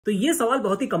तो ये सवाल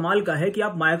बहुत ही कमाल का है कि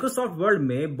आप माइक्रोसॉफ्ट वर्ड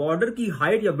में बॉर्डर की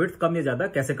हाइट या विड्थ कम या ज्यादा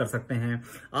कैसे कर सकते हैं।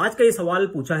 आज का ये सवाल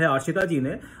पूछा है अर्शिता जी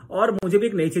ने और मुझे भी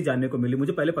एक नई चीज जानने को मिली।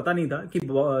 मुझे पहले पता नहीं था कि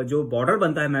जो बॉर्डर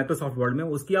बनता है माइक्रोसॉफ्ट वर्ड में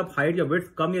उसकी आप हाइट या विड्थ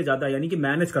कम या ज्यादा यानी कि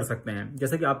मैनेज कर सकते हैं।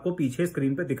 जैसे कि आपको पीछे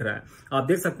स्क्रीन पे दिख रहा है, आप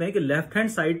देख सकते हैं कि राइट हैंड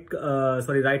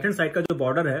साइड का जो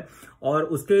बॉर्डर है और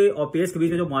उसके और पेज के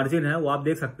बीच में जो मार्जिन है वो आप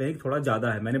देख सकते हैं कि थोड़ा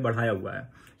ज्यादा है, मैंने बढ़ाया हुआ है।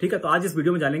 ठीक है, तो आज इस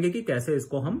वीडियो में जानेंगे कि कैसे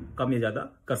इसको हम कम या ज्यादा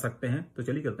कर सकते हैं। तो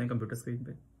चलिए करते हैं कंप्यूटर स्क्रीन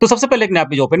पे। तो सबसे पहले एक नया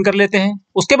पेज ओपन कर लेते हैं।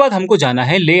 उसके बाद हमको जाना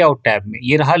है लेआउट टैब में।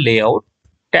 ये रहा लेआउट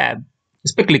टैब,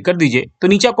 इस पे क्लिक कर दीजिए तो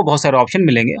नीचे आपको बहुत सारे ऑप्शन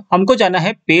मिलेंगे। हमको जाना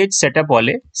है पेज सेटअप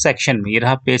वाले सेक्शन में। ये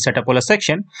रहा पेज सेटअप वाला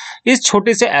सेक्शन। इस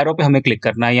छोटे से एरो पे हमें क्लिक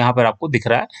करना है, यहाँ पर आपको दिख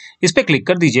रहा है, इस पे क्लिक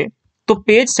कर दीजिए तो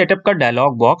पेज सेटअप का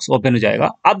डायलॉग बॉक्स ओपन हो जाएगा।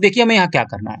 अब देखिए हमें यहाँ क्या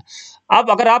करना है। अब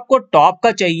अगर आपको टॉप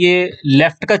का चाहिए,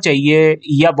 लेफ्ट का चाहिए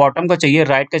या बॉटम का चाहिए,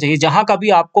 राइट का चाहिए, जहां का भी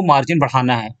आपको मार्जिन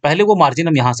बढ़ाना है, पहले वो मार्जिन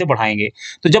हम यहां से बढ़ाएंगे।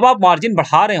 तो जब आप मार्जिन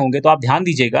बढ़ा रहे होंगे तो आप ध्यान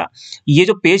दीजिएगा, ये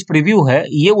जो पेज प्रीव्यू है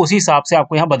ये उसी हिसाब से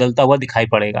आपको यहाँ बदलता हुआ दिखाई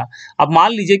पड़ेगा। अब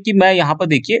मान लीजिए कि मैं यहाँ पर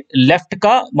देखिए लेफ्ट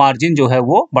का मार्जिन जो है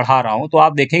वो बढ़ा रहा हूँ, तो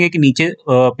आप देखेंगे कि नीचे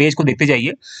पेज को देखते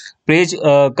जाइए, पेज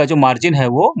का जो मार्जिन है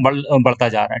वो बढ़ता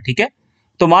जा रहा है। ठीक है,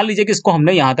 तो मान लीजिए कि इसको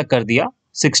हमने यहाँ तक कर दिया,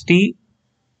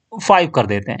 65 कर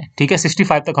देते हैं। ठीक है,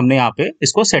 65 तक हमने यहाँ पे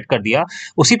इसको सेट कर दिया।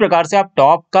 उसी प्रकार से आप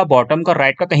टॉप का, बॉटम का,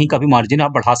 राइट का कहीं का भी मार्जिन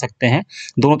आप बढ़ा सकते हैं,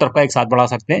 दोनों तरफ का एक साथ बढ़ा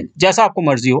सकते हैं, जैसा आपको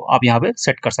मर्जी हो आप यहाँ पे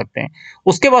सेट कर सकते हैं।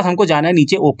 उसके बाद हमको जाना है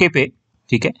नीचे ओके पे।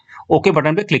 ठीक है, ओके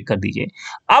बटन पे क्लिक कर दीजिए।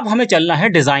 अब हमें चलना है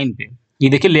डिजाइन पे। ये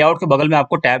देखिए लेआउट के बगल में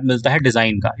आपको टैब मिलता है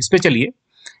डिजाइन का, इस पे चलिए,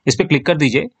 इस पे क्लिक कर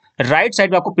दीजिए। राइट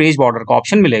साइड में आपको पेज बॉर्डर का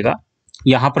ऑप्शन मिलेगा,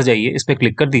 यहाँ पर जाइए, इस पे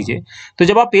क्लिक कर दीजिए। तो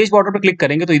जब आप पेज बॉर्डर पे क्लिक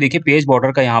करेंगे तो ये देखिए पेज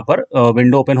बॉर्डर का यहाँ पर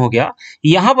विंडो ओपन हो गया।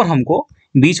 यहाँ पर हमको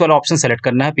बीच वाला ऑप्शन सेलेक्ट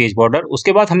करना है, पेज बॉर्डर।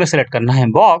 उसके बाद हमें सेलेक्ट करना है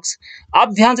बॉक्स।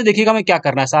 आप ध्यान से देखिएगा हमें क्या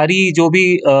करना है, सारी जो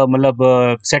भी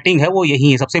सेटिंग है वो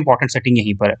यही है, सबसे इंपॉर्टेंट सेटिंग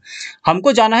यहीं पर है।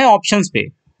 हमको जाना है ऑप्शंस पे।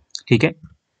 ठीक है,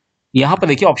 यहाँ पर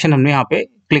देखिए ऑप्शन हमने यहाँ पे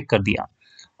क्लिक कर दिया।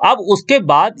 अब उसके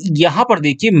बाद यहाँ पर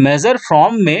देखिए मेजर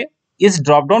फ्रॉम में इस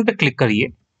ड्रॉप डाउन पे क्लिक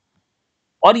करिए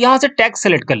और यहाँ से टेक्स्ट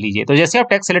सेलेक्ट कर लीजिए। तो जैसे आप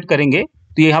टेक्स्ट सेलेक्ट करेंगे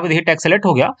तो यहाँ पे देखिए टेक्स्ट सेलेक्ट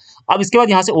हो गया। अब इसके बाद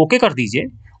यहाँ से ओके कर दीजिए।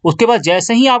 उसके बाद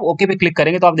जैसे ही आप ओके पे क्लिक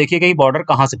करेंगे तो आप देखिएगा ये बॉर्डर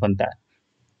कहाँ से बनता है।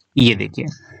 ये देखिए,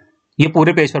 ये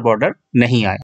पूरे पेज पर बॉर्डर नहीं आया।